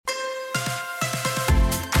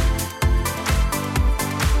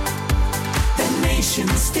Nation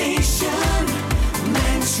Station,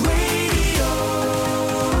 Manx Radio.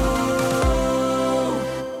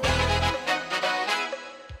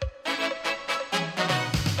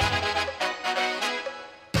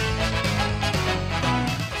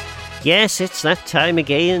 Yes, it's that time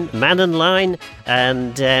again, Mannin Line,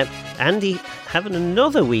 and Andy having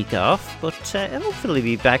another week off, but hopefully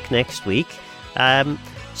be back next week.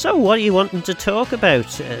 So what are you wanting to talk about?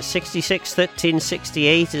 66 13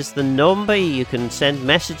 68 is the number. You can send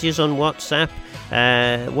messages on WhatsApp,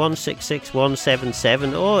 166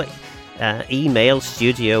 177, or email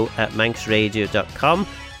studio@manxradio.com.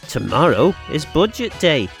 Tomorrow is Budget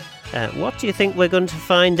Day. What do you think we're going to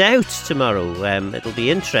find out tomorrow? It'll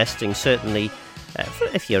be interesting, certainly,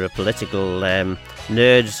 if you're a political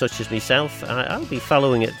nerd such as myself. I'll be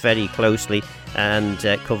following it very closely and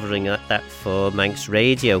covering that for Manx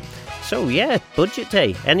Radio. So, yeah, Budget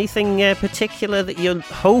Day. Anything particular that you're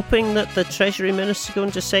hoping that the Treasury Minister's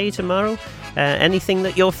going to say tomorrow? Anything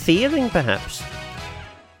that you're fearing, perhaps?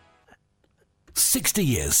 60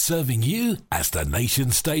 years serving you as the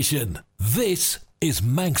Nation Station. This is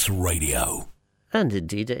Manx Radio. And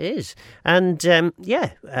indeed it is. And,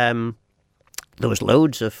 there was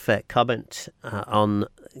loads of comment on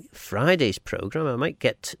Friday's programme. I might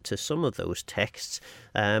get to some of those texts,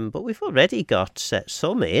 but we've already got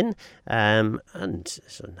some in, and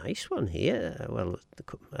it's a nice one here. Well, the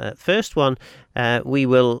first one,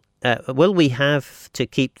 will we have to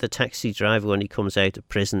keep the taxi driver when he comes out of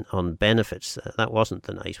prison on benefits? That wasn't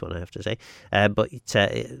the nice one, I have to say. But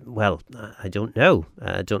I don't know.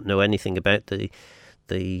 I don't know anything about the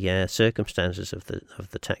circumstances of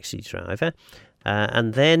the taxi driver.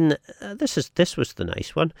 And then this was the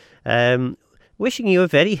nice one. Wishing you a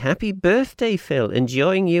very happy birthday, Phil.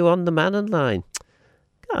 Enjoying you on the Mannin Line.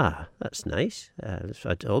 That's nice.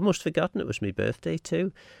 I'd almost forgotten it was my birthday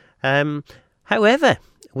too. However,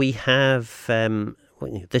 we have.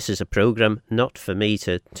 This is a programme not for me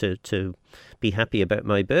to be happy about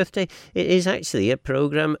my birthday. It is actually a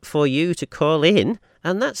programme for you to call in,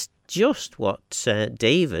 and that's just what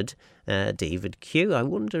David Q. I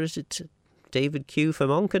wonder, is it David Q from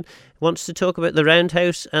Onken, wants to talk about the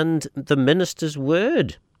Roundhouse and the Minister's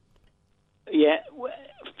word? Yeah,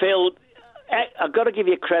 Phil, I've got to give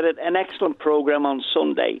you credit. An excellent programme on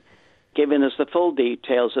Sunday, giving us the full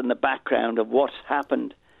details and the background of what's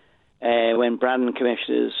happened when Braddon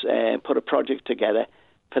Commissioners put a project together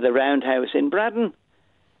for the Roundhouse in Braddon.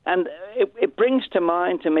 And it brings to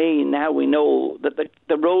mind to me, now we know that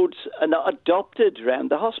the roads are not adopted around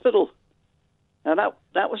the hospital. Now,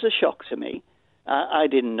 that was a shock to me. I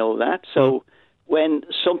didn't know that. So when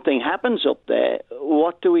something happens up there,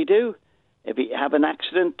 what do we do? If you have an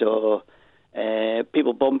accident or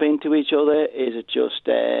people bump into each other, is it just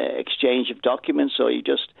exchange of documents, or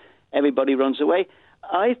everybody runs away?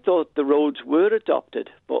 I thought the roads were adopted,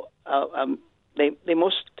 but they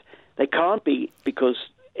can't be, because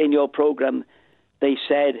in your programme they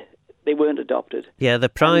said they weren't adopted. Yeah, they're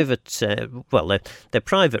private. They're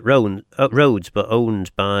private roads, but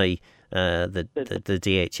owned by the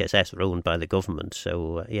DHSS, or owned by the government.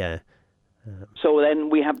 So So then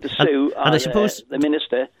we have to sue and I suppose the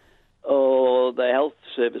minister or the Health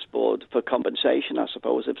Service Board for compensation, I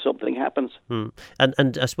suppose, if something happens.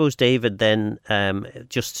 And I suppose, David, then,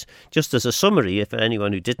 just as a summary, for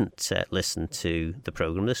anyone who didn't listen to the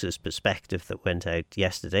programme, this is Perspective that went out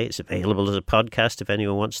yesterday. It's available as a podcast if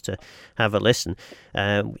anyone wants to have a listen.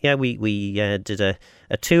 We did a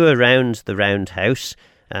tour around the Roundhouse.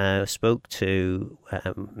 Spoke to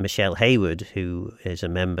Michelle Hayward, who is a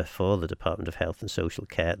member for the Department of Health and Social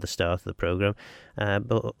Care at the start of the programme,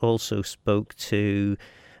 but also spoke to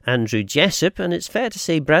Andrew Jessup, and it's fair to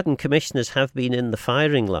say Braddon Commissioners have been in the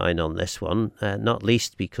firing line on this one, not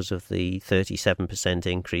least because of the 37%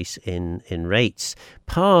 increase in rates,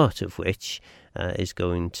 part of which is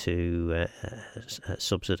going to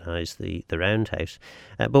subsidise the Roundhouse.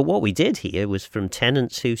 But what we did hear was from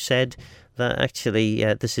tenants who said that actually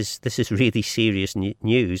this is really serious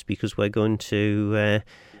news, because we're going to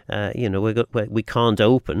we can't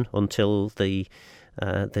open until the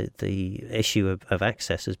issue of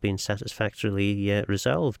access has been satisfactorily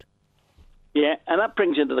resolved. Yeah, and that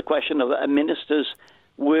brings into the question of a minister's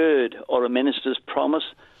word, or a minister's promise,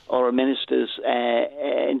 or a minister's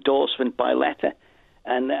endorsement by letter.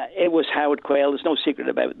 And it was Howard Quayle. There's no secret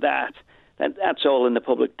about that. That's all in the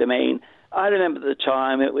public domain. I remember at the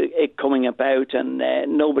time it coming about, and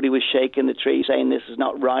nobody was shaking the tree saying this is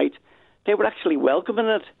not right. They were actually welcoming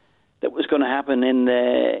it, that was going to happen in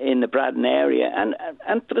the Braddon area, and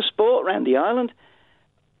for the sport around the island.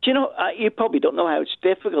 Do you know, you probably don't know how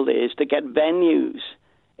difficult it is to get venues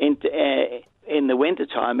in the winter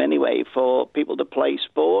time anyway, for people to play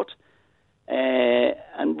sport.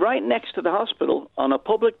 And right next to the hospital, on a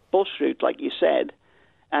public bus route, like you said,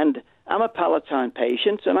 and I'm a Palatine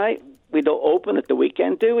patient, and we don't open at the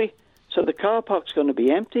weekend, do we? So the car park's going to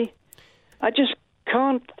be empty. I just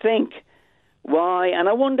can't think why, and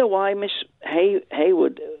I wonder why Miss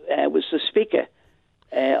Haywood was the speaker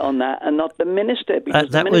on that, and not the minister.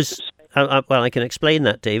 Because well, I can explain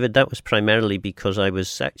that, David. That was primarily because I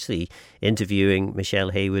was actually interviewing Michelle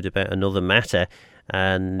Haywood about another matter,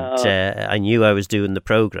 and I knew I was doing the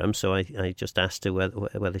programme, so I just asked her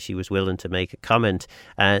whether she was willing to make a comment.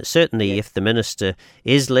 Certainly, if the minister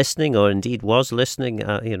is listening, or indeed was listening,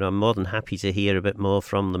 I'm more than happy to hear a bit more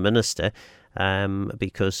from the minister.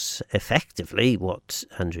 Because effectively what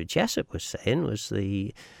Andrew Jessup was saying was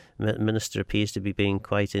the minister appears to be being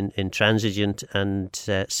quite intransigent and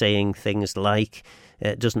saying things like,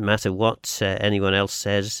 it doesn't matter what anyone else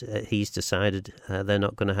says, he's decided they're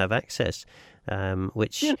not going to have access,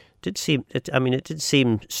 which did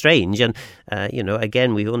seem strange. And,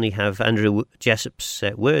 again, we only have Andrew Jessup's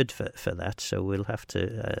word for that, so we'll have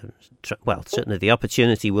to, certainly the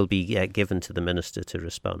opportunity will be given to the minister to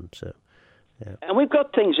respond, so... Yeah. And we've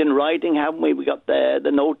got things in writing, haven't we? We got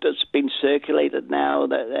the note that's been circulated now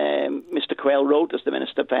that Mr. Quayle wrote as the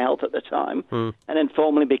Minister for Health at the time, and then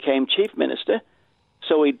formally became Chief Minister.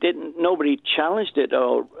 So nobody challenged it,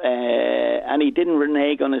 and he didn't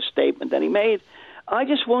renege on his statement that he made. I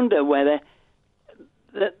just wonder whether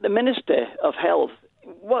the Minister of Health,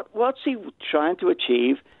 what's he trying to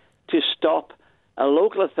achieve to stop a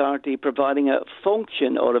local authority providing a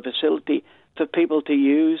function or a facility for people to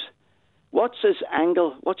use? What's his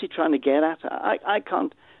angle? What's he trying to get at? I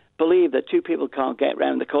can't believe that two people can't get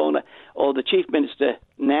round the corner, or the Chief Minister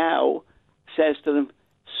now says to them,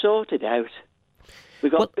 sort it out.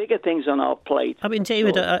 We've got bigger things on our plate. I mean,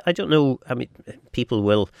 David, I don't know. I mean, people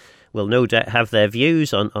will no doubt have their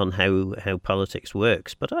views on how politics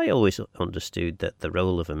works, but I always understood that the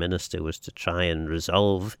role of a minister was to try and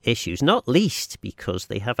resolve issues, not least because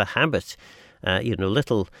they have a habit.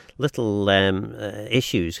 Little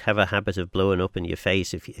issues have a habit of blowing up in your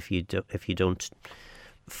face if you don't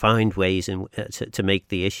find ways to make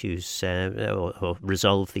the issues or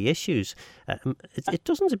resolve the issues. It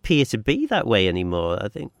doesn't appear to be that way anymore. I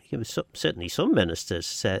think certainly some ministers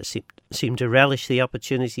seem to relish the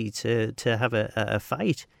opportunity to have a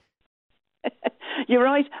fight. You're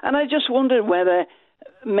right, and I just wonder whether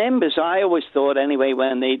members, I always thought anyway,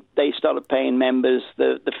 when they started paying members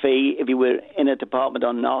the fee, if you were in a department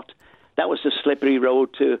or not, that was the slippery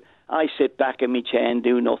road to, I sit back in my chair and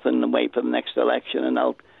do nothing and wait for the next election, and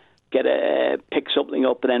I'll pick something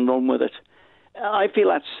up and then run with it. I feel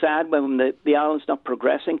that's sad when the island's not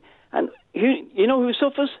progressing. And you know who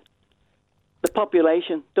suffers? The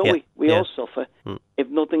population, don't we? We all suffer if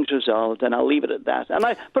nothing's resolved, and I'll leave it at that.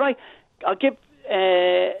 I'll give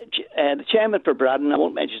the chairman for Braddon, I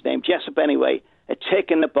won't mention his name, Jessup anyway, a tick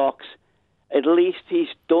in the box. At least he's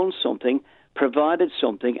done something, provided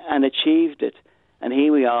something, and achieved it. And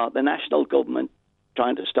here we are, the national government,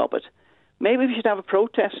 trying to stop it. Maybe we should have a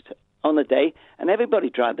protest on the day, and everybody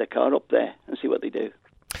drive their car up there and see what they do.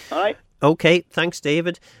 All right? Okay, thanks,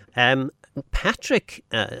 David. Patrick,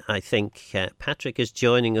 I think Patrick is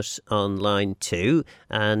joining us on line 2,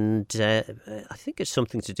 and I think it's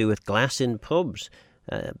something to do with glass in pubs.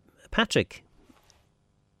 Patrick.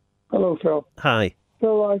 Hello, Phil. Hi.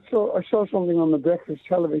 Phil, I saw something on the breakfast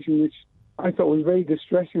television which I thought was very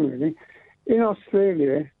distressing, really. In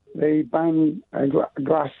Australia, they ban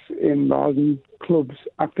glass in bars and clubs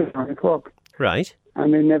after 9 o'clock. Right.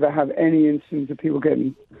 And they never have any instance of people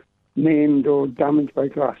getting maimed or damaged by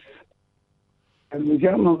glass. And the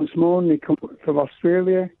gentleman this morning, he come from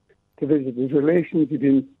Australia to visit his relations.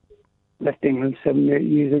 He'd left England 7, 8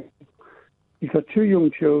 years ago. He's got 2 young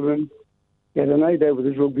children. He had a night out with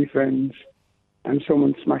his rugby friends, and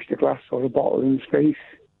someone smashed a glass or a bottle in his face.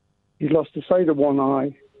 He's lost the sight of one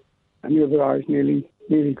eye, and the other eye is nearly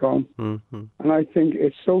gone. Mm-hmm. And I think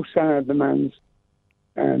it's so sad the man's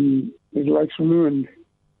his life's ruined.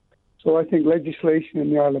 So I think legislation in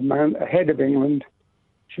the Isle of Man, ahead of England,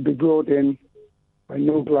 should be brought in by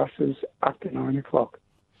no glasses after 9 o'clock.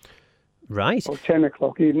 Right. Or 10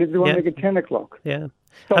 o'clock, even if they want to make it 10 o'clock. Yeah.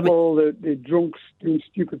 Stop all the drunks doing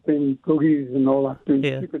stupid things, boogies and all that, doing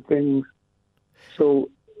stupid things. So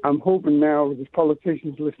I'm hoping now there's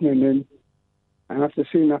politicians listening in, and after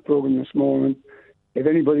seeing that programme this morning, if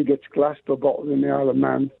anybody gets glass or bottles in the Isle of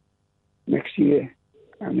Man next year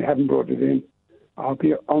and they haven't brought it in, I'll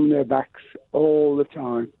be on their backs all the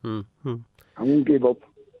time. Mm-hmm. I won't give up.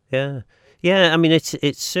 Yeah. Yeah, I mean,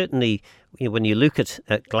 it's certainly, when you look at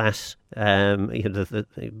glass,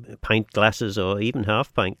 the pint glasses or even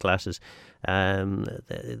half pint glasses,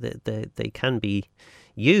 they can be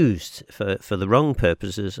used for the wrong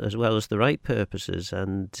purposes as well as the right purposes.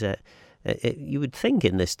 And you would think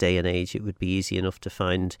in this day and age it would be easy enough to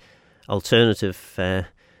find alternative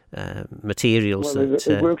materials. Well,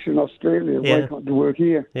 it works in Australia. Yeah. Why can't it work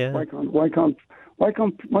here? Yeah. Why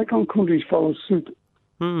can't countries follow suit?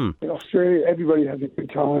 In Australia, everybody has a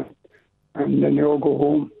good time, and then they all go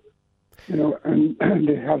home, and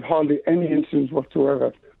they have hardly any incidents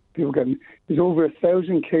whatsoever. People getting there's over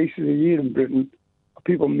 1,000 cases a year in Britain of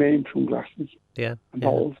people maimed from glasses and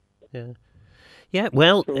balls. Yeah.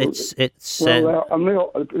 Well, So, it's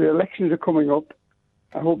the elections are coming up.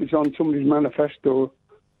 I hope it's on somebody's manifesto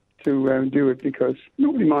to do it, because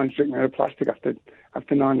nobody minds drinking out of plastic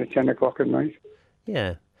after 9 or 10 o'clock at night.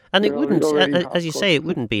 Yeah. And it You know, wouldn't, it's already as you half say, it cooked.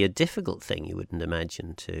 wouldn't be a difficult thing, you wouldn't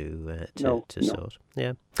imagine, to No. sort.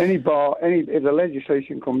 Yeah. Any bar, if the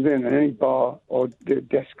legislation comes in, and any bar or the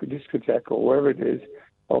discotheque or wherever it is,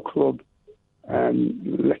 or club,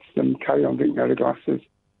 lets them carry on drinking out of glasses,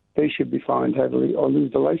 they should be fined heavily or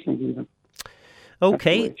lose the license even. That's the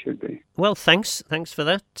Okay. way it should be. Well, thanks for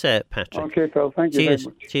that, Patrick. Okay, Phil. Thank you Cheers,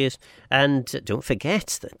 very much. cheers. And don't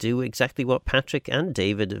forget that do exactly what Patrick and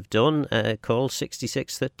David have done. Call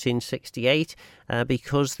 66 13 68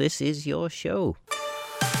 because this is your show.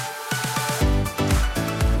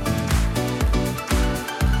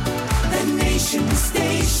 The Nation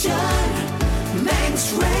Station,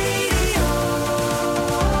 Manx Radio.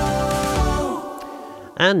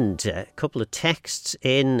 And a couple of texts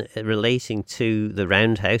in relating to the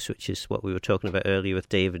roundhouse, which is what we were talking about earlier with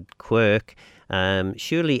David Quirk.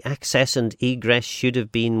 Surely access and egress should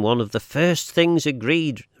have been one of the first things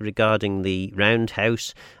agreed regarding the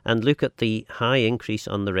roundhouse, and look at the high increase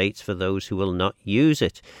on the rates for those who will not use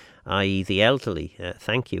it, i.e. the elderly.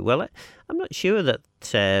 Thank you. Well, I'm not sure that,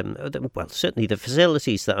 well, certainly the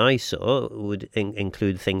facilities that I saw would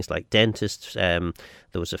include things like dentists. There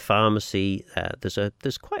was a pharmacy.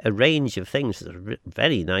 There's quite a range of things. There's a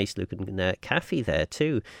very nice looking cafe there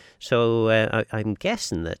too. So I'm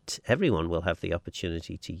guessing that everyone will have the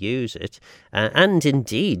opportunity to use it. And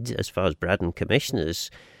indeed, as far as Braddon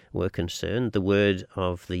commissioners were concerned, the word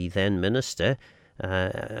of the then minister,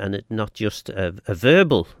 and it not just a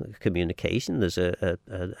verbal communication. There's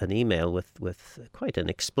an email with quite an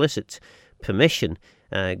explicit permission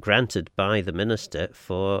granted by the minister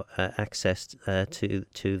for access to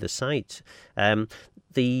the site.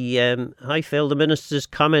 Hi Phil, the minister's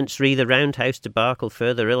comments re the roundhouse debacle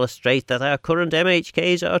further illustrate that our current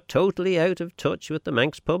MHKs are totally out of touch with the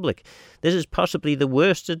Manx public. This is possibly the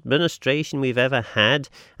worst administration we've ever had,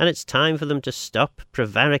 and it's time for them to stop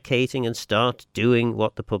prevaricating and start doing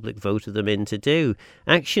what the public voted them in to do.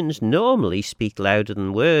 Actions normally speak louder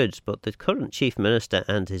than words, but the current Chief Minister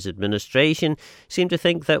and his administration seem to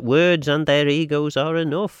think that words and their egos are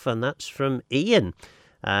enough, and that's from Ian.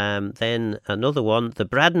 Then another one, the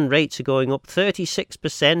Braddon rates are going up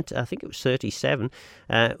 36%, I think it was 37.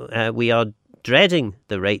 We are dreading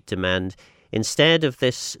the rate demand. Instead of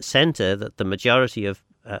this centre that the majority of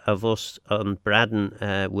us on Braddon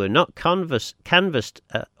were not canvassed,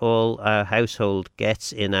 all our household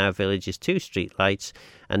gets in our village is 2 street lights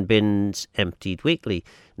and bins emptied weekly,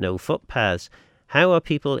 no footpaths. How are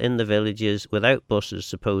people in the villages without buses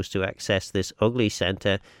supposed to access this ugly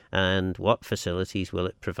centre, and what facilities will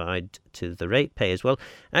it provide to the ratepayers? Well,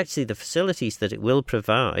 actually, the facilities that it will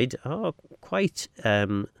provide are quite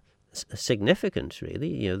significant, really.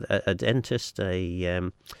 You know, a dentist,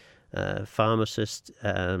 a pharmacist,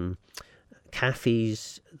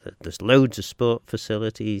 cafes. There's loads of sport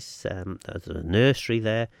facilities. There's a nursery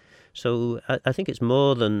there. So I think it's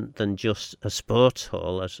more than just a sports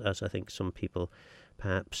hall, as I think some people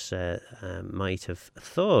perhaps might have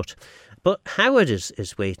thought. But Howard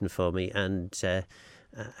is waiting for me, and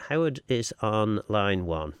Howard is on line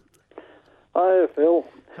 1. Hi, Phil.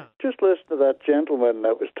 Just listen to that gentleman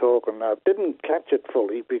that was talking. I didn't catch it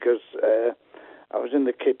fully because I was in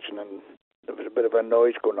the kitchen and there was a bit of a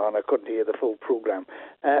noise going on. I couldn't hear the full programme.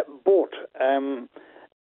 But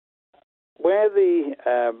where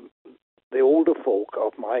the older folk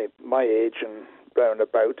of my age and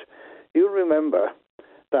roundabout, you remember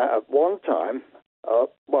that at one time, a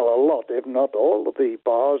lot, if not all, of the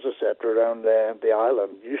bars, etc., around the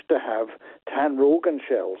island used to have tan rogan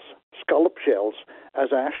shells, scallop shells,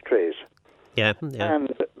 as ashtrays. Yeah.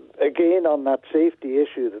 And again, on that safety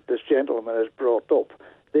issue that this gentleman has brought up,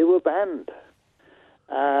 they were banned.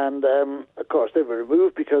 And, of course, they were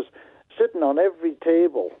removed because sitting on every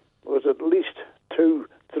table was at least 2,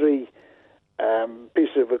 3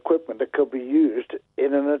 piece of equipment that could be used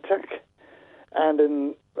in an attack. And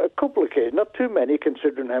in a couple of cases, not too many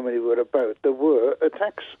considering how many were about, there were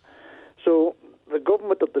attacks. So the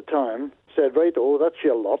government at the time said, right, oh, that's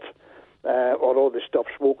your lot, although they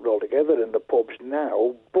stopped smoking altogether in the pubs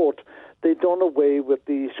now, but they done away with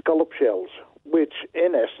the scallop shells, which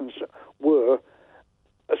in essence were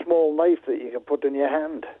a small knife that you can put in your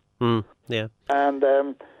hand. Yeah. And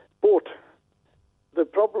but the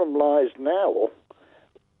problem lies now.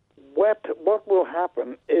 What will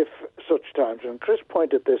happen if such times? And Chris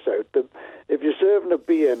pointed this out, that if you're serving a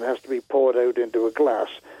beer and it has to be poured out into a glass,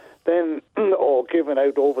 then or given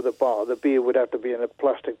out over the bar, the beer would have to be in a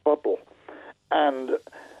plastic bottle. And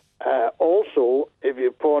also, if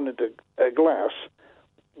you're pouring into a glass,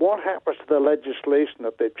 what happens to the legislation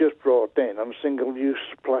that they've just brought in on single-use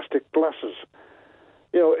plastic glasses?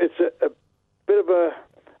 You know, it's a bit of a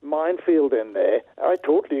minefield in there. I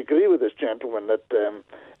totally agree with this gentleman that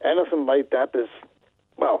anything like that is,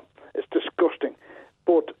 well, it's disgusting.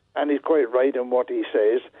 But, and he's quite right in what he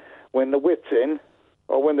says, when the wit's in,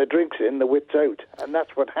 or when the drink's in, the wit's out. And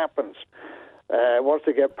that's what happens. Once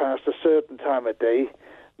they get past a certain time of day,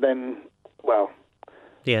 then, well...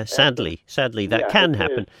 Yeah, sadly, that can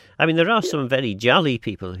happen. I mean, there are some very jolly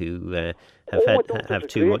people who have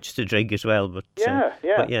too much to drink as well. But yeah.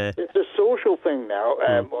 It's a social thing now,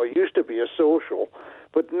 or it used to be a social,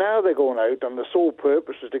 but now they're going out and the sole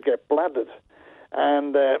purpose is to get bladdered.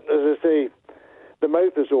 And as I say, the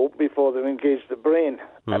mouth is open before they engage the brain,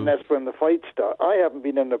 and that's when the fights start. I haven't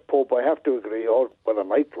been in a pub, I have to agree, or a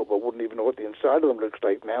nightclub. I wouldn't even know what the inside of them looks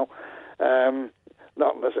like now.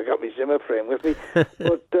 Not unless I got my Zimmer frame with me.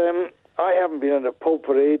 But I haven't been in a pub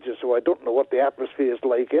for ages, so I don't know what the atmosphere is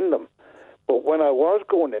like in them. But when I was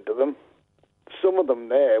going into them, some of them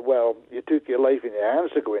there, well, you took your life in your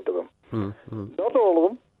hands to go into them. Not all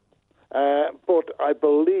of them, but I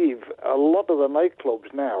believe a lot of the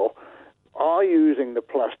nightclubs now are using the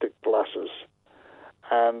plastic glasses.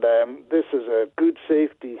 And this is a good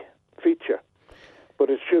safety feature, but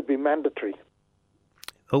it should be mandatory.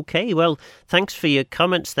 Okay, well, thanks for your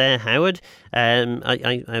comments there, Howard.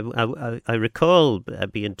 I recall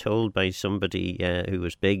being told by somebody who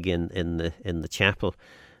was big in the chapel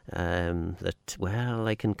that, well,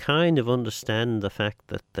 I can kind of understand the fact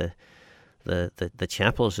that the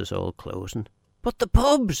chapels is all closing, but the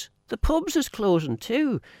pubs is closing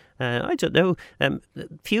too. I don't know.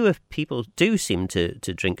 Fewer people do seem to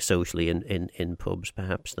drink socially in pubs,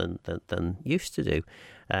 perhaps than used to do.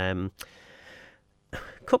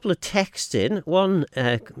 Couple of texts in. One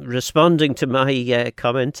responding to my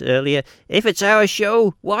comment earlier. If it's our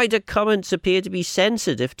show, why do comments appear to be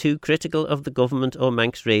censored if too critical of the government or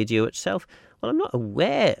Manx Radio itself? Well, I'm not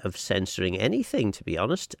aware of censoring anything, to be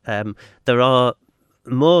honest. There are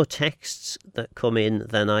more texts that come in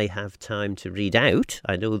than I have time to read out.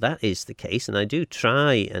 I know that is the case, and I do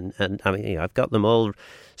try, and I mean, I've got them all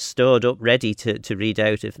stored up ready to read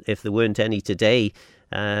out if there weren't any today.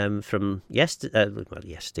 From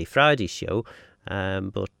yesterday, Friday's show.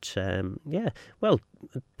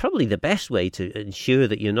 Probably the best way to ensure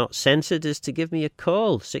that you're not censored is to give me a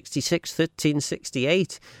call, 66 13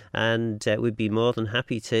 68, and we'd be more than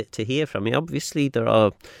happy to hear from you. Obviously, there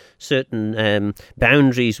are certain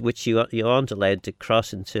boundaries which you aren't allowed to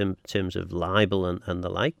cross in terms of libel and the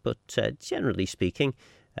like, but generally speaking,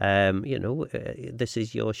 this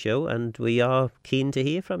is your show, and we are keen to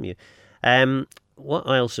hear from you. What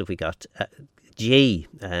else have we got?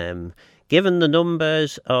 Given the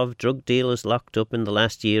numbers of drug dealers locked up in the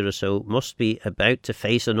last year or so, must be about to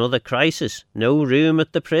face another crisis. No room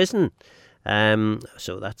at the prison.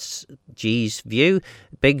 So that's G's view.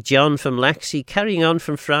 Big John from Laxey, carrying on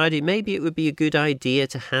from Friday, maybe it would be a good idea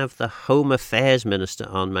to have the Home Affairs Minister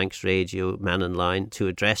on Manx Radio, Mannin Line, to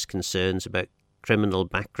address concerns about criminal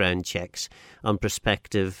background checks on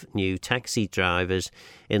prospective new taxi drivers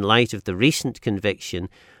in light of the recent conviction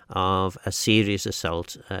of a serious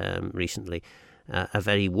assault recently. A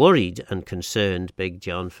very worried and concerned Big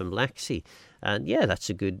John from Laxey. And yeah, that's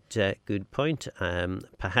a good point.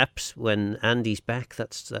 Perhaps when Andy's back,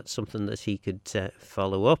 that's something that he could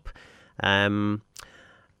follow up.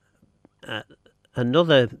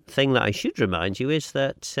 Another thing that I should remind you is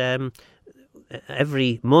that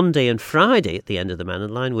every Monday and Friday at the end of the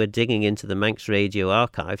Mannin Line, we're digging into the Manx Radio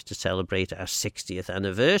archives to celebrate our 60th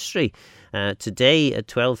anniversary. Today at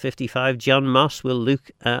 12:55, John Moss will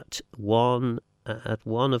look at one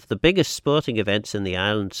of the biggest sporting events in the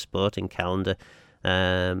island sporting calendar,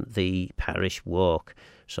 the Parish Walk.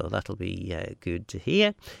 So that'll be good to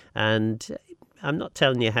hear. And I'm not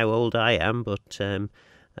telling you how old I am, but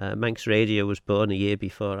Manx Radio was born a year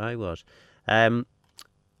before I was.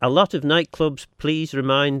 A lot of nightclubs. Please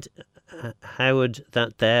remind Howard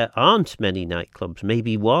that there aren't many nightclubs.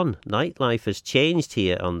 Maybe one. Nightlife has changed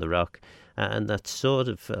here on the Rock, and that's sort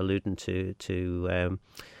of alluding to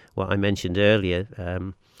what I mentioned earlier.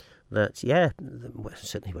 That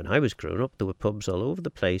certainly when I was growing up, there were pubs all over the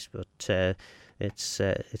place, but it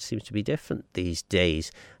seems to be different these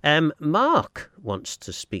days. Mark wants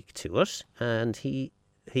to speak to us, and he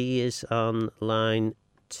is on line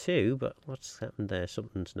 2, but what's happened there?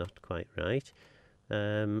 Something's not quite right.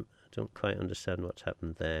 I don't quite understand what's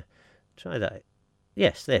happened there. Try that.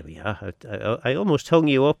 Yes, there we are. I almost hung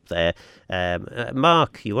you up there.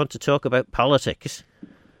 Mark, you want to talk about politics?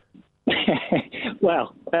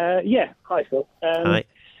 Well, yeah. Hi, Phil. Hi.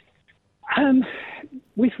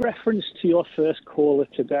 With reference to your first caller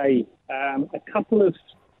today, a couple of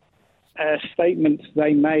statements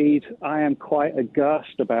they made I am quite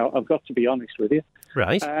aghast about, I've got to be honest with you.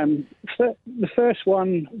 Right. The first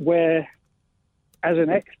one where, as an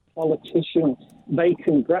ex-politician, they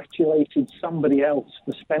congratulated somebody else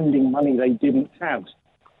for spending money they didn't have,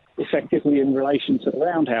 effectively in relation to the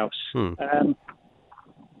Roundhouse.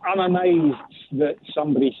 I'm amazed that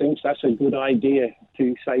somebody thinks that's a good idea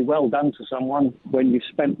to say well done to someone when you've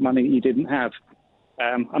spent money you didn't have.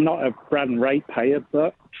 I'm not a Brad and ratepayer,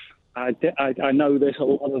 but I know there's a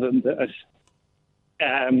lot of them that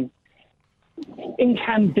are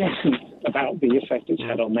incandescent about the effect it's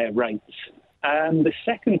had on their rates. The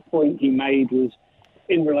second point he made was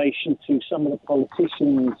in relation to some of the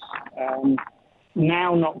politicians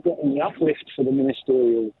now not getting the uplift for the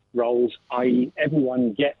ministerial roles, i.e.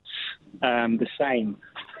 everyone gets the same.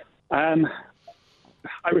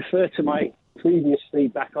 I refer to my previous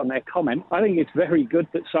feedback on their comment. I think it's very good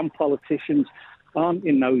that some politicians aren't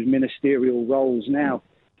in those ministerial roles now,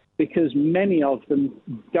 because many of them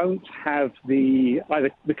don't have either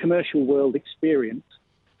the commercial world experience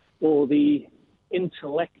or the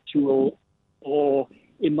intellectual or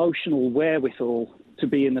emotional wherewithal to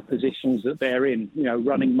be in the positions that they're in,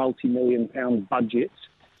 running multi-million-pound budgets,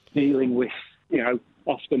 dealing with,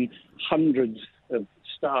 often hundreds of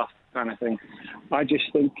staff kind of thing. I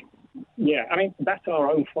just think, that's our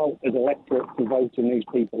own fault as electorate for voting these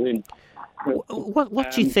people in.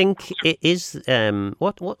 What do you think it is?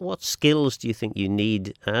 What skills do you think you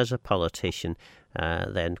need as a politician?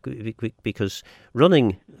 Then, because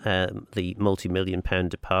running the multi-million-pound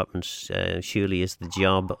departments surely is the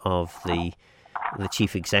job of the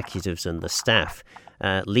chief executives and the staff.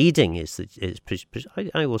 Leading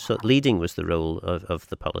leading was the role of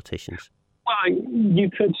the politicians. Well, you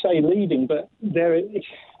could say leading, but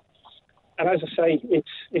and as I say,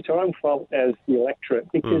 it's our own fault as the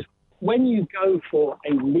electorate, because when you go for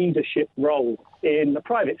a leadership role in the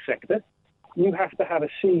private sector, you have to have a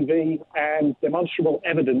CV and demonstrable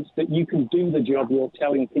evidence that you can do the job you're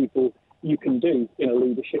telling people you can do in a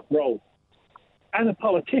leadership role. As a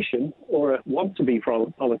politician, or a want-to-be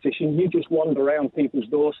politician, you just wander around people's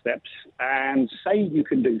doorsteps and say you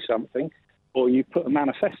can do something, or you put a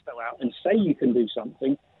manifesto out and say you can do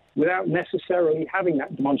something without necessarily having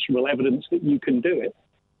that demonstrable evidence that you can do it.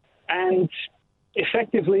 And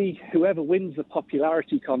effectively, whoever wins the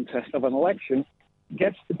popularity contest of an election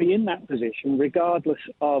gets to be in that position regardless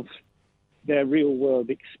of their real-world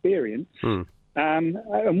experience. And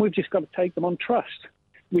we've just got to take them on trust.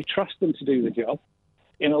 We trust them to do the job.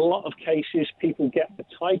 In a lot of cases, people get the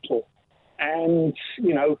title and,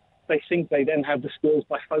 they think they then have the skills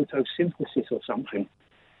by photosynthesis or something.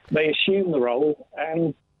 They assume the role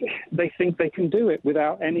and they think they can do it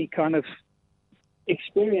without any kind of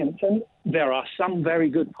experience. And there are some very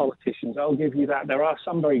good politicians, I'll give you that. There are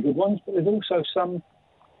some very good ones, but there's also some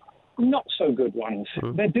not so good ones.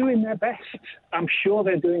 They're doing their best. I'm sure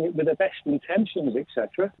they're doing it with their best intentions,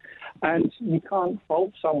 etc. And you can't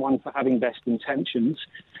fault someone for having best intentions.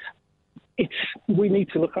 We need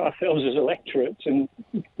to look at ourselves as electorates and,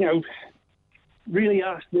 really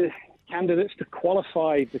ask the candidates to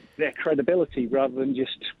qualify their credibility rather than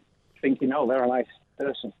just thinking, they're a nice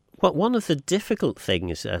person. Well, one of the difficult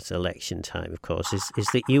things at election time, of course, is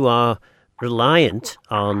that you are reliant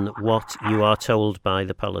on what you are told by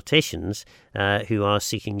the politicians who are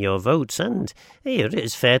seeking your votes. And it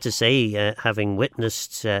is fair to say, having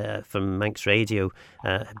witnessed from Manx Radio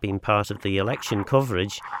being part of the election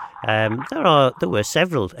coverage, there were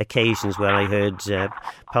several occasions where I heard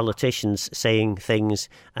politicians saying things,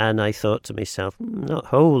 and I thought to myself, not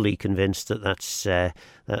wholly convinced that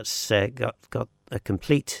that's got a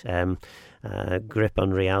complete grip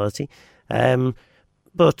on reality.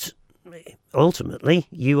 But ultimately,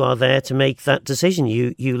 you are there to make that decision.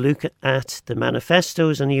 You look at the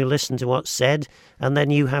manifestos and you listen to what's said, and then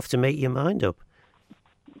you have to make your mind up.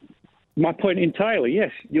 My point entirely,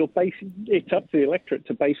 yes. It's up to the electorate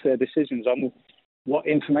to base their decisions on what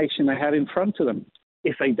information they have in front of them.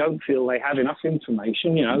 If they don't feel they have enough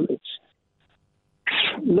information,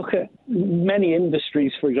 look at many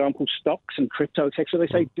industries, for example, stocks and crypto, etc. They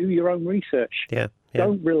say, do your own research. Yeah.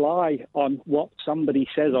 Don't rely on what somebody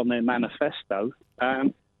says on their manifesto.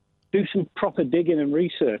 Do some proper digging and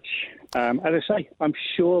research. As I say, I'm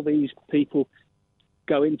sure these people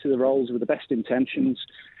go into the roles with the best intentions.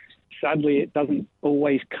 Sadly, it doesn't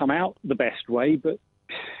always come out the best way, but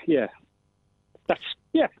that's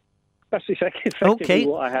effectively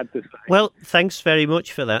what I had to say. Well, thanks very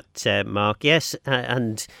much for that, Mark. Yes,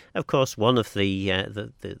 and of course, one of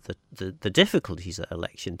the difficulties at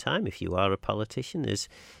election time, if you are a politician, is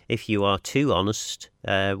if you are too honest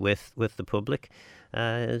with the public.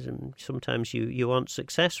 Sometimes you aren't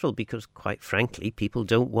successful because, quite frankly, people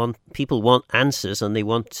want answers, and they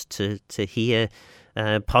want to hear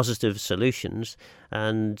positive solutions,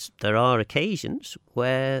 and there are occasions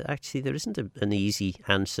where actually there isn't an easy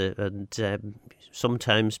answer, and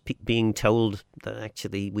sometimes being told that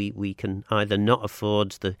actually we can either not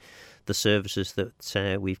afford the services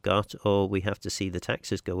that we've got, or we have to see the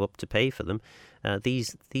taxes go up to pay for them.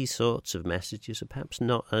 These sorts of messages are perhaps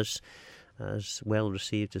not as well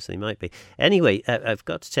received as they might be. Anyway, I've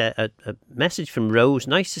got a message from Rose.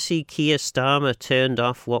 Nice to see Keir Starmer turned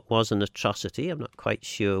off what was an atrocity. I'm not quite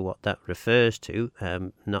sure what that refers to,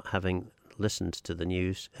 not having listened to the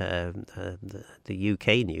news, the UK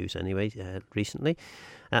news anyway, recently.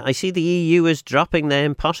 I see the EU is dropping their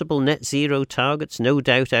impossible net zero targets. No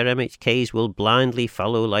doubt our MHKs will blindly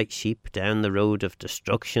follow like sheep down the road of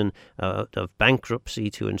destruction, of bankruptcy,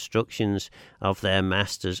 to instructions of their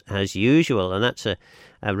masters as usual. And that's a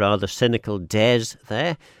rather cynical des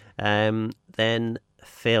there. Then,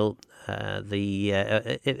 Phil,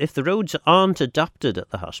 if the roads aren't adopted at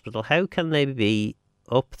the hospital, how can they be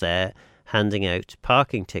up there handing out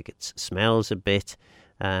parking tickets? Smells a bit,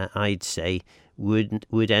 I'd say.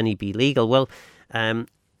 Would any be legal? Well,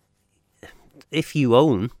 if you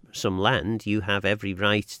own some land, you have every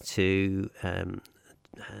right to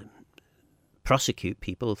prosecute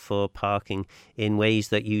people for parking in ways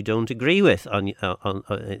that you don't agree with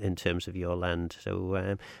in terms of your land.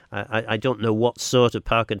 So I don't know what sort of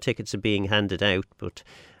parking tickets are being handed out, but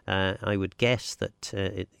I would guess that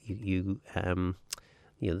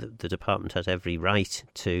the department has every right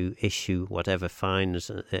to issue whatever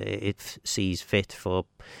fines it sees fit for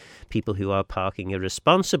people who are parking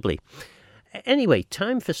irresponsibly. Anyway,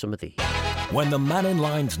 time for some of these. When the Mannin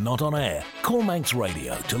Line's not on air, call Manx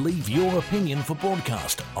Radio to leave your opinion for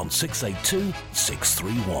broadcast on 682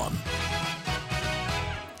 631.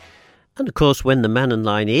 And of course, when the Mannin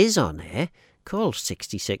Line is on air, call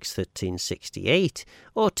 66 13 68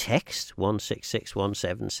 or text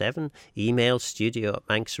 166177, email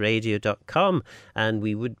studio@manxradio.com, and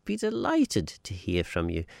we would be delighted to hear from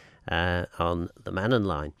you on the Mannin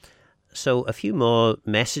Line. So a few more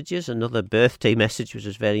messages. Another birthday message, which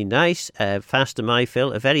is very nice. Faster My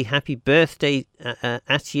Phil, a very happy birthday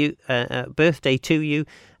birthday to you,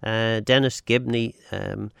 Dennis Gibney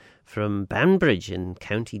from Banbridge in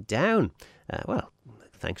County Down. Well,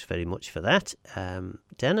 thanks very much for that,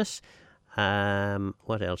 Dennis.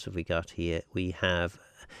 What else have we got here? We have,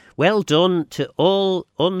 well done to all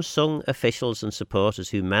unsung officials and supporters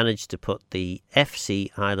who managed to put the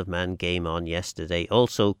FC Isle of Man game on yesterday.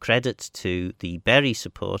 Also, credit to the Bury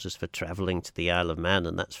supporters for travelling to the Isle of Man,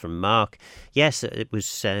 and that's from Mark. Yes, it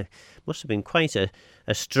was must have been quite a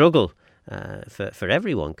struggle for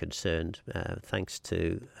everyone concerned, thanks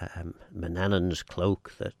to Manannan's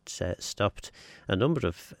cloak that stopped a number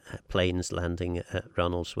of planes landing at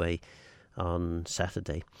Ronaldsway on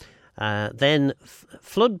Saturday. Then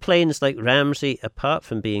floodplains like Ramsey, apart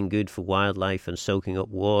from being good for wildlife and soaking up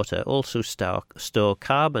water, also store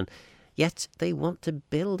carbon, yet they want to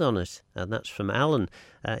build on it, and that's from Alan.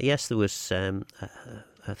 Yes, there was, I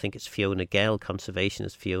think it's Fiona Gell,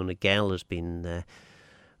 conservationist Fiona Gell, has been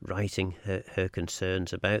writing her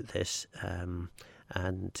concerns about this,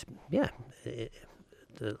 and the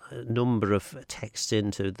number of texts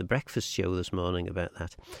into the breakfast show this morning about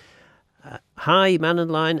that. Hi, Mannin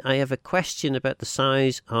Line. I have a question about the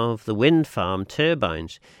size of the wind farm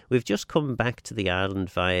turbines. We've just come back to the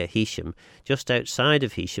island via Heysham. Just outside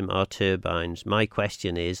of Heysham are turbines. My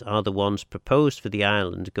question is, are the ones proposed for the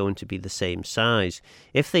island going to be the same size?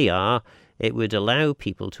 If they are, it would allow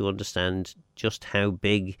people to understand just how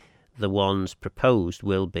big the ones proposed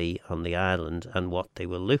will be on the island and what they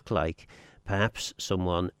will look like. Perhaps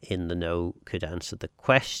someone in the know could answer this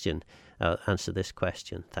question.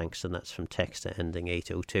 Thanks, and that's from texter ending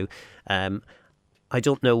 802. I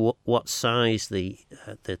don't know what size the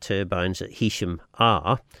turbines at Heysham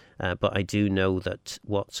are, but I do know that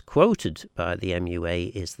what's quoted by the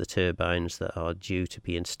MUA is the turbines that are due to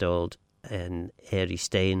be installed in Airy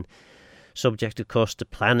Staine, subject, of course, to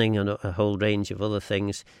planning and a whole range of other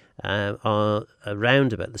things, are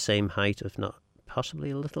around about the same height, if not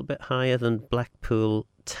possibly a little bit higher than Blackpool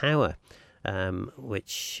Tower,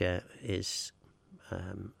 which is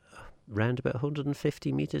round about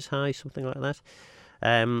 150 metres high, something like that.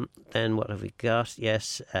 Then what have we got?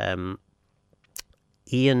 Yes,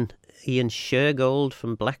 Ian Shergold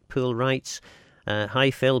from Blackpool writes, hi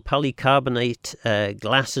Phil, polycarbonate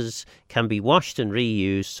glasses can be washed and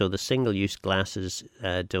reused, so the single-use glasses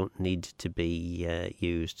don't need to be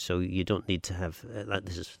used. So you don't need to have,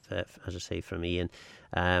 this is, as I say, from Ian,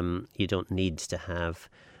 you don't need to have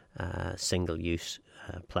single-use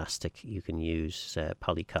plastic. You can use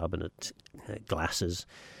polycarbonate glasses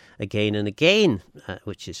again and again,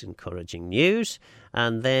 which is encouraging news.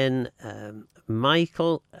 And then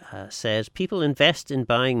Michael says, people invest in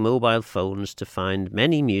buying mobile phones to find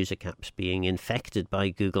many music apps being infected by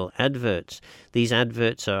Google adverts. These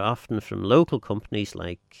adverts are often from local companies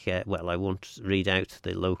like, I won't read out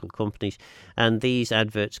the local companies, and these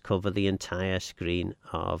adverts cover the entire screen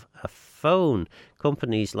of a phone.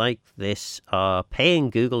 Companies like this are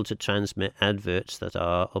paying Google to transmit adverts that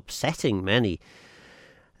are upsetting many.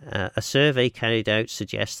 A survey carried out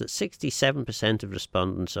suggests that 67% of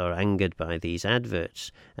respondents are angered by these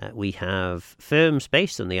adverts. We have firms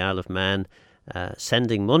based on the Isle of Man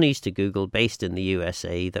sending monies to Google based in the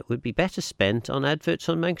USA that would be better spent on adverts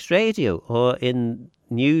on Manx Radio or in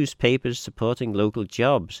newspapers supporting local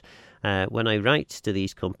jobs. When I write to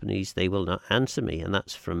these companies, they will not answer me, and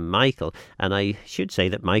that's from Michael. And I should say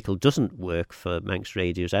that Michael doesn't work for Manx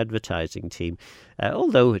Radio's advertising team,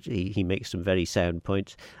 although he makes some very sound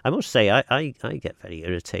points. I must say I get very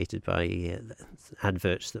irritated by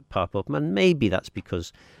adverts that pop up, and maybe that's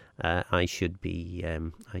because I should be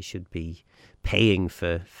paying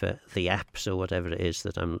for the apps or whatever it is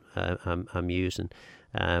that I'm using.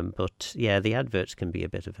 But yeah, the adverts can be a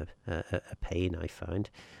bit of a pain, I find.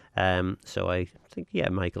 So I think,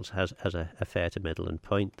 Michael has a fair to middling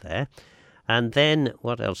point there. And then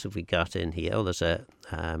what else have we got in here? Oh, there's a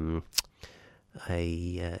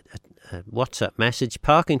WhatsApp message.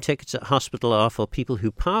 Parking tickets at hospital are for people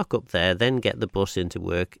who park up there, then get the bus into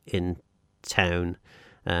work in town.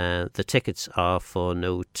 The tickets are for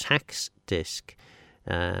no tax disc.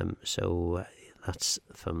 So that's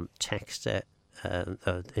from texter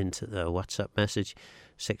into the WhatsApp message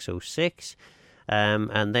 606.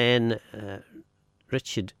 And then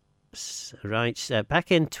Richard writes,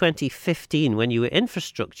 back in 2015, when you were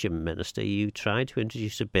infrastructure minister, you tried to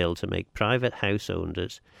introduce a bill to make private house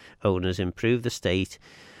owners improve the state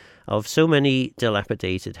of so many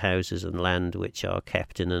dilapidated houses and land which are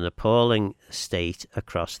kept in an appalling state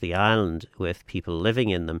across the island with people living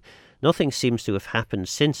in them. Nothing seems to have happened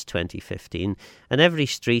since 2015, and every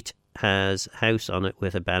street has house on it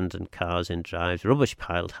with abandoned cars in drives, rubbish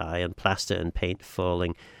piled high, and plaster and paint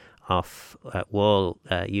falling off wall,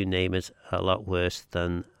 you name it, a lot worse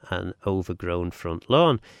than an overgrown front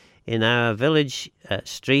lawn. In our village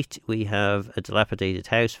street, we have a dilapidated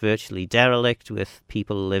house, virtually derelict, with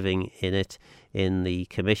people living in it. In the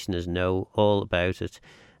commissioners know all about it.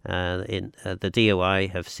 The DOI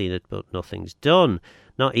have seen it, but nothing's done.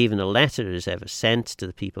 Not even a letter is ever sent to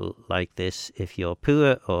the people like this. If you're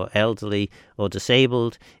poor or elderly or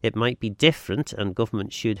disabled, it might be different and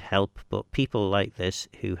government should help, but people like this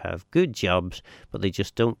who have good jobs but they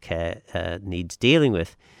just don't care needs dealing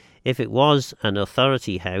with. If it was an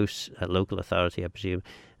authority house, a local authority I presume,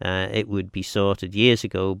 it would be sorted years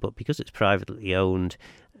ago, but because it's privately owned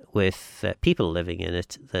with people living in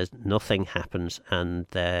it, nothing happens, and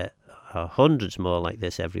there are hundreds more like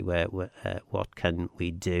this everywhere. What can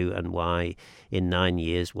we do, and why in 9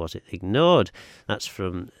 years was it ignored? That's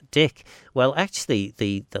from Dick. Well, actually,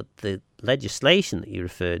 the legislation that you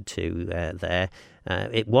referred to there,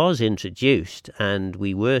 it was introduced, and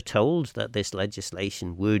we were told that this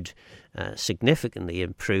legislation would significantly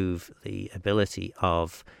improve the ability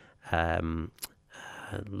of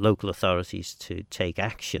local authorities to take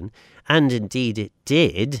action, and indeed it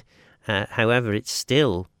did. However, it's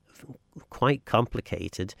still quite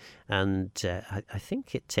complicated, and I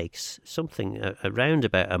think it takes something around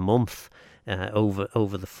about a month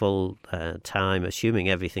over the full time, assuming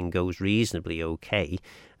everything goes reasonably okay.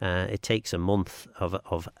 It takes a month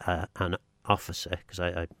of an officer, because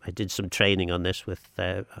I did some training on this with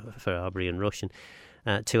for Arbery and Russian,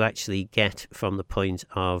 to actually get from the point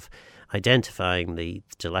of identifying the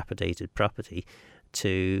dilapidated property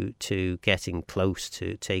to getting close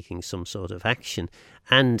to taking some sort of action.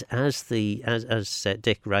 And as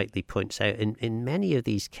Dick rightly points out, in many of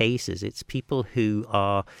these cases, it's people who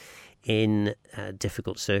are in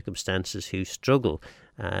difficult circumstances who struggle.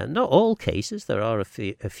 Not all cases. There are a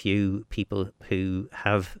few people who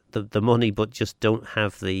have the money but just don't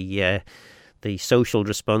have the social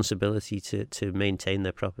responsibility to maintain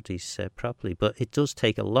their properties properly. But it does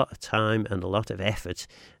take a lot of time and a lot of effort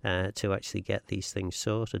to actually get these things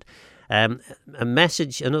sorted. Another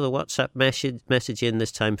WhatsApp message in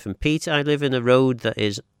this time from Pete. I live in a road that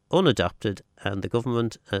is unadopted, and the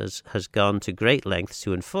government has gone to great lengths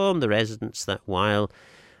to inform the residents that while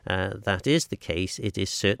that is the case, it is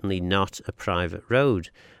certainly not a private road.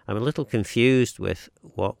 I'm a little confused with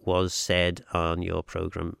what was said on your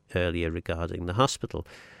programme earlier regarding the hospital.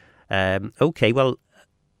 Okay, well,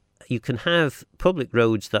 you can have public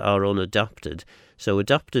roads that are unadopted. So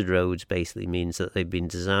adopted roads basically means that they've been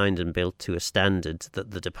designed and built to a standard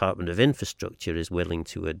that the Department of Infrastructure is willing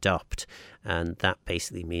to adopt. And that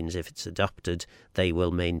basically means if it's adopted, they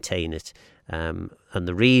will maintain it. And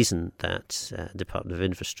the reason that Department of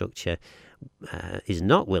Infrastructure is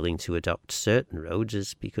not willing to adopt certain roads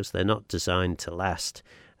is because they're not designed to last.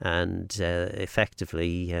 And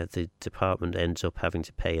effectively, the department ends up having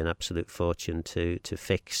to pay an absolute fortune to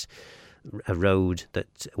fix a road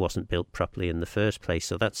that wasn't built properly in the first place.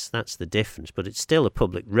 So that's the difference. But it's still a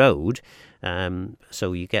public road.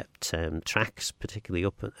 So you get tracks, particularly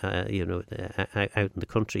up, out in the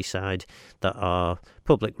countryside, that are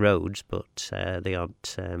public roads, but they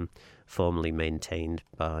aren't formally maintained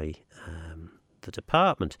by the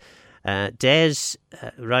department. Des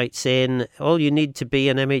writes in, all you need to be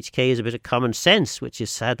an MHK is a bit of common sense, which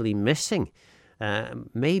is sadly missing.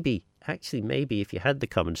 Maybe if you had the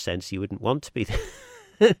common sense, you wouldn't want to be the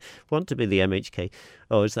MHK.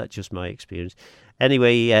 Oh, is that just my experience?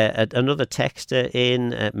 Anyway, another texter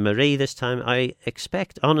in, Marie this time. I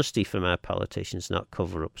expect honesty from our politicians, not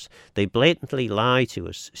cover-ups. They blatantly lie to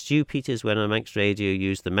us. Stu Peters, when on Manx Radio,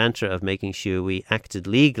 used the mantra of making sure we acted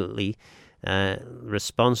legally,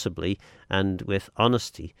 responsibly and with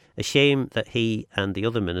honesty. A shame that he and the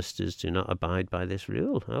other ministers do not abide by this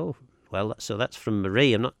rule. Oh, well, so that's from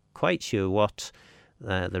Marie. I'm not quite sure what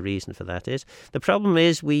the reason for that is. The problem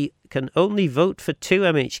is we can only vote for 2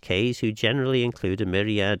 MHKs who generally include a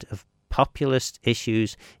myriad of populist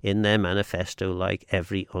issues in their manifesto, like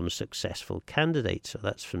every unsuccessful candidate. So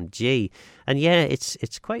that's from G. And yeah,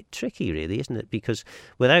 it's quite tricky, really, isn't it? Because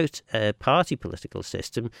without a party political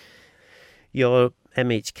system, your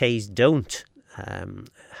MHKs don't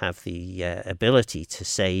have the ability to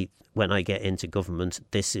say, when I get into government,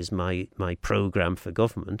 this is my programme for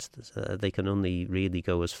government. They can only really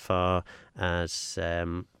go as far as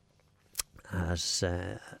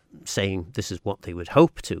saying this is what they would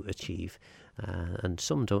hope to achieve. And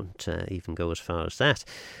some don't even go as far as that.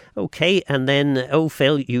 Okay, and then,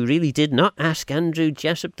 Phil, you really did not ask Andrew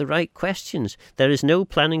Jessup the right questions. There is no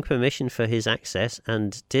planning permission for his access,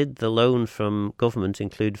 and did the loan from government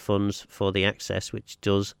include funds for the access, which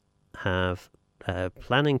does have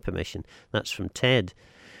planning permission? That's from Ted.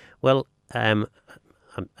 Well,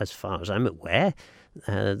 as far as I'm aware,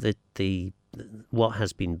 the what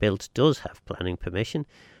has been built does have planning permission.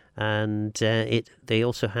 And they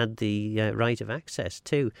also had the right of access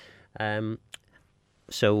too.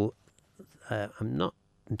 So I'm not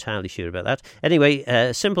entirely sure about that.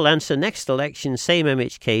 Anyway, simple answer. Next election, same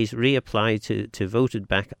MHKs reapply to voted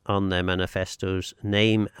back on their manifestos.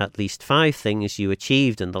 Name at least 5 things you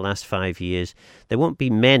achieved in the last 5 years. There won't be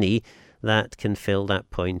many that can fill that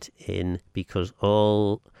point in, because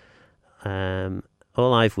all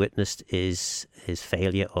I've witnessed is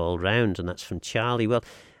failure all round. And that's from Charlie. Well,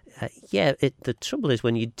 the trouble is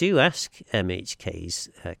when you do ask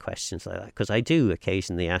MHKs questions like that, because I do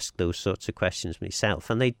occasionally ask those sorts of questions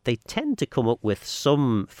myself, and they tend to come up with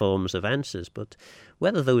some forms of answers, but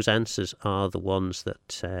whether those answers are the ones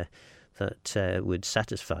that would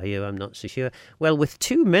satisfy you, I'm not so sure. Well, with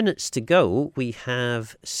 2 minutes to go, we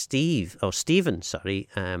have Stephen,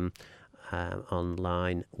 on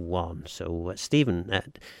line 1. So, Stephen,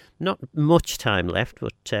 not much time left,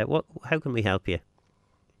 but how can we help you?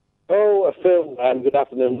 Oh, Phil, and good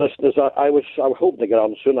afternoon, listeners. I was hoping to get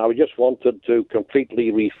on soon. I just wanted to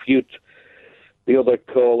completely refute the other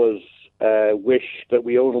caller's wish that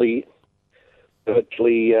we only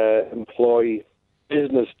virtually employ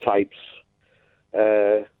business types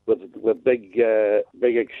with big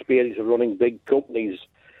experience of running big companies,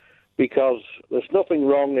 because there's nothing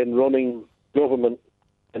wrong in running government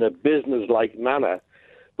in a business-like manner,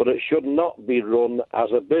 but it should not be run as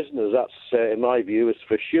a business. That's, in my view, is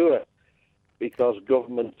for sure, because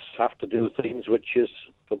governments have to do things which is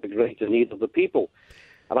for the greater need of the people.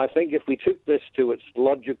 And I think if we took this to its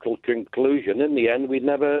logical conclusion, in the end, we'd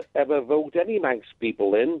never, ever vote any Manx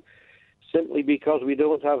people in, simply because we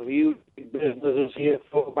don't have huge businesses here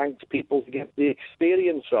for Manx people to get the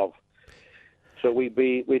experience of. So we'd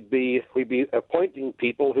be appointing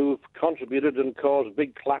people who've contributed and caused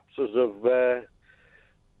big collapses of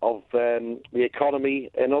the economy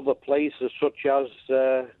in other places, such as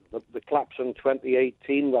the collapse in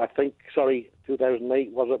 2018.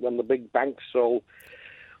 2008 was it, when the big banks all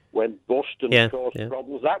went bust and caused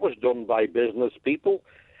problems. That was done by business people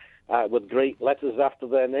with great letters after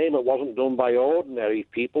their name. It wasn't done by ordinary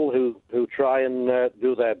people who try and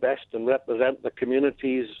do their best and represent the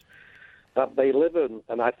communities that they live in.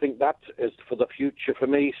 And I think that is for the future for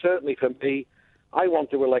me. Certainly for me, I want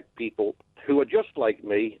to elect people who are just like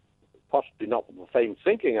me, possibly not the same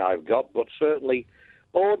thinking I've got, but certainly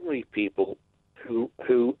ordinary people who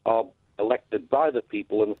are elected by the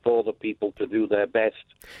people and for the people to do their best,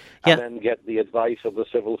 and then get the advice of the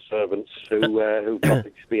civil servants who've got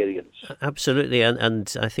experience. Absolutely,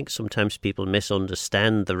 and I think sometimes people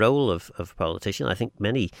misunderstand the role of politicians. I think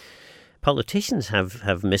many politicians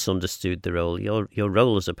have misunderstood the role. Your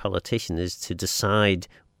role as a politician is to decide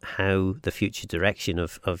how the future direction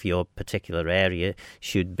of your particular area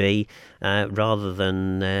should be, rather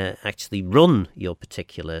than actually run your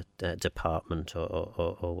particular department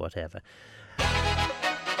or whatever.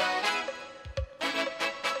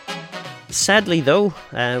 Sadly, though,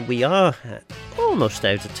 we are almost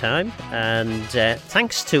out of time, and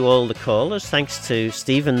thanks to all the callers, thanks to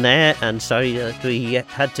Stephen there, and sorry that we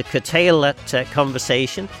had to curtail that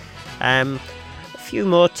conversation. A few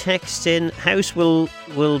more texts in. House will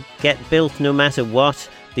get built no matter what.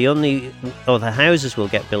 The houses will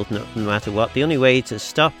get built no matter what. The only way to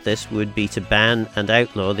stop this would be to ban and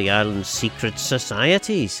outlaw the island's secret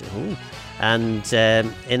societies. Ooh. And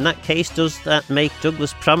in that case, does that make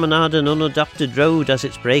Douglas Promenade an unadopted road as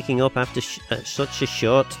it's breaking up after such a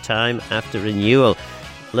short time after renewal?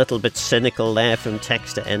 A little bit cynical there from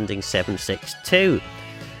texter ending 762.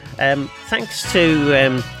 Thanks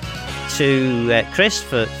to Chris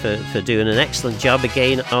for doing an excellent job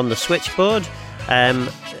again on the switchboard.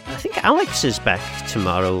 I think Alex is back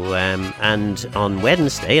tomorrow and on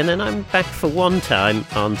Wednesday, and then I'm back for one time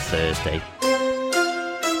on Thursday.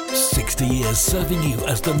 60 years serving you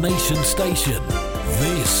as the nation station.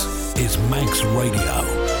 This is Manx Radio.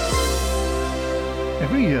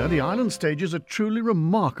 Every year, the Island stages a truly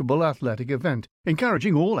remarkable athletic event,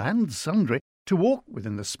 encouraging all and sundry to walk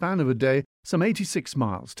within the span of a day some 86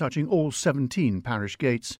 miles, touching all 17 parish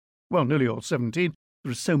gates. Well, nearly all 17.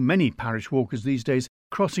 There are so many parish walkers these days,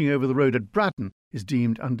 crossing over the road at Bratton is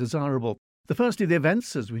deemed undesirable. The first of the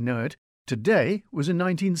events, as we know it, today was in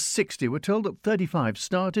 1960. We're told that 35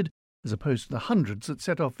 started, as opposed to the hundreds that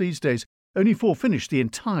set off these days. Only 4 finished the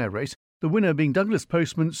entire race, the winner being Douglas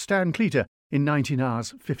postman Stan Cleater in 19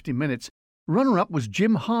 hours 50 minutes. Runner-up was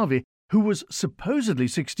Jim Harvey, who was supposedly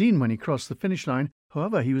 16 when he crossed the finish line.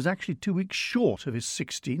 However, he was actually 2 weeks short of his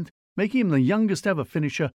 16th, making him the youngest ever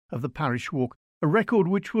finisher of the parish walk, a record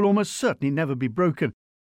which will almost certainly never be broken.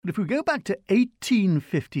 But if we go back to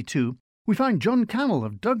 1852, we find John Cannell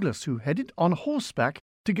of Douglas, who headed on horseback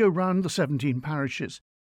to go round the 17 parishes.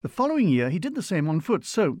 The following year he did the same on foot,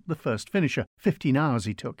 so the first finisher, 15 hours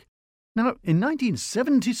he took. Now, in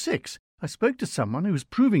 1976, I spoke to someone who was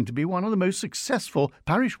proving to be one of the most successful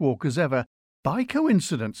parish walkers ever. By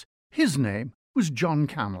coincidence, his name was John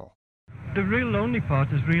Cannell. The real lonely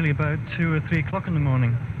part is really about 2 or 3 o'clock in the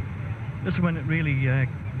morning. This is when it really,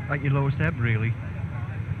 at your lowest ebb, really.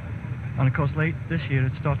 And of course, late this year,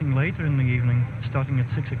 it's starting later in the evening, starting at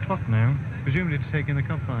 6 o'clock now. Presumably to take in the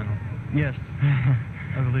cup final? Yes,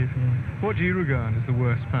 I believe, yeah. What do you regard as the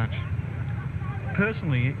worst patch?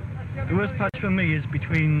 Personally, the worst patch for me is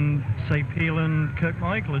between, say, Peel and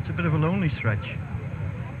Kirkmichael. It's a bit of a lonely stretch.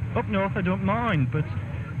 Up north, I don't mind, but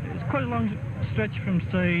it's quite a long stretch from,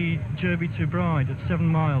 say, Derby to Bride. It's 7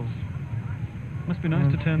 miles. Must be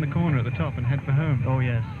nice to turn the corner at the top and head for home. Oh,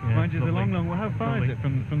 yes. Yeah, mind you, the long, well, how far is it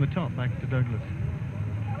from the top back to Douglas?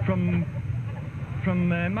 From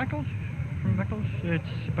Maccles? From Maccles,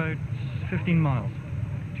 it's about 15 miles.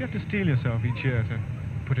 Do you have to steel yourself each year to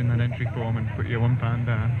put in that entry form and put your £1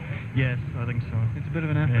 down? Yes, I think so. It's a bit of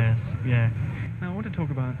an effort. Yes, yeah. Now, I want to talk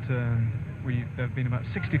about there have been about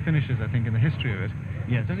 60 finishes, I think, in the history of it.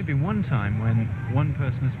 Yes. There's only been one time when one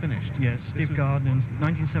person has finished. Yes, Steve Gawne in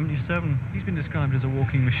 1977. He's been described as a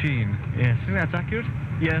walking machine. Yes. Do you think that's accurate?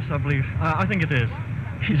 Yes, I believe. I think it is.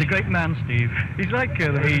 He's a great man, Steve. He's like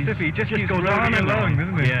the Mississippi. He just keeps goes on and along,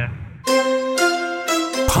 doesn't he? Yeah.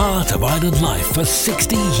 Part of Island life for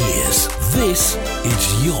 60 years. This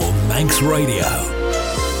is your Manx Radio.